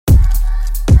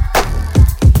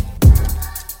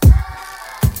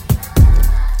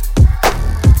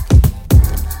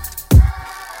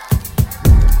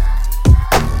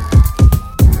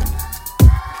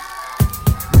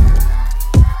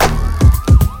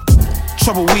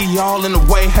Trouble, we all in the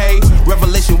way, hey.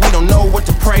 Revelation, we don't know what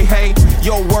to pray, hey.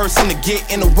 Your words seem to get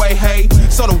in the way, hey.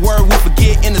 So the word we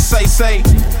forget in the say.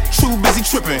 True busy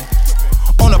tripping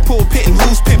on the pulpit and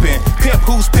who's pimping, pimp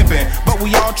who's pimping, but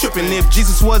we all tripping. If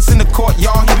Jesus was in the court,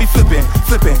 y'all, he'd be flipping,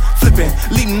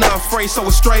 leading the fray so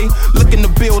astray, looking to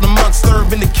build amongst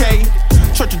urban decay.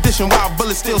 Church tradition, wild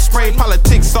bullets still spray.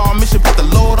 Politics, our mission, put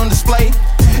the Lord on display.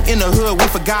 In the hood, we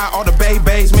forgot all the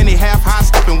babies. Many half high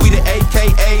stepping, we the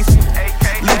AKAs.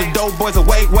 Leave the dope boys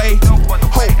away.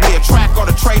 Hope we attract all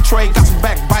the tray. Got some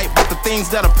backbite, but the things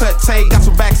that'll put take. Got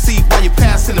some backseat while you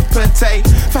passing the put take.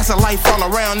 Fast life all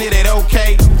around, it ain't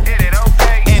okay.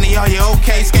 Annie, are you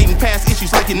okay? Skating past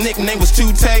issues like your nickname was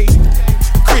Tute.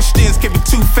 Christians can be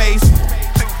two-faced.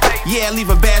 Yeah, leave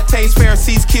a bad taste.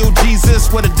 Pharisees killed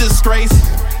Jesus, what a disgrace.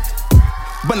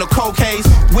 But no cold case,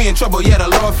 we in trouble, yeah, the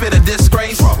Lord fit a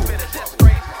disgrace.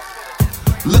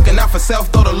 Looking out for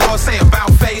self, though the Lord say about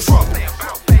face.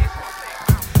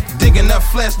 Digging up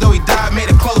flesh, though he died, made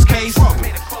a close case.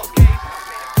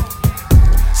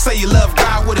 Say you love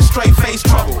God with a straight face.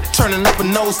 Trouble, turning up a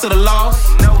nose to the law.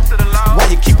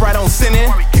 While you keep right on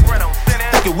sinning,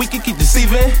 thinking we can keep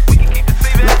deceiving.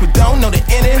 Like we don't know the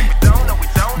ending,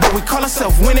 but we call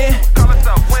ourselves winning.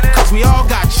 Cause we all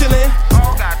got chillin',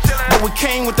 but we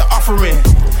came with the offering.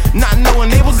 Not knowing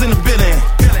neighbors in the building.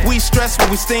 We stress when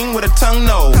we sting with a tongue,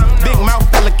 no. Big mouth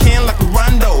pelican like a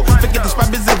rondo. Forget the spot,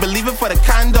 busy believing for the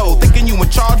condo. Thinking you in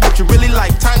charge, but you really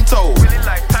like Tonto.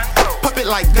 Puppet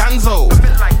like Gonzo.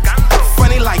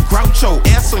 Funny like Groucho.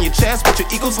 S on your chest, but your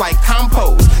eagles like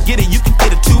compost. Get it, you can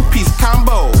get a two-piece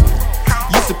combo.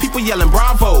 Used to people yelling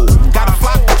bravo. Got a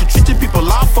flock, but you treat your people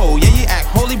lawful. Yeah, you act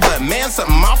holy, but man,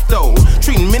 something off though.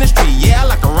 Treating ministry, yeah,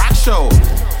 like a rock show.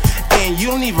 And you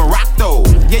don't even rock though.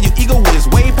 Yeah, your ego is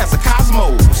way past the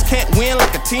cosmos. Can't win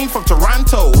like a team from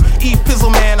Toronto.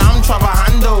 Pizzle man, I'm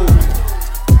Travahando.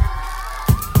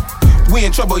 We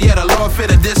in trouble, yeah, the Lord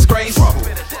fit a disgrace.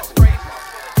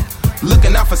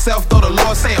 Looking out for self, though the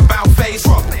Lord say about face.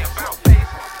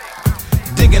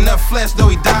 Digging up flesh, though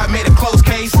he died, made a close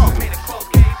case.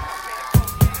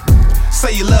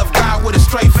 Say you love God with a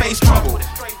straight face. Trouble.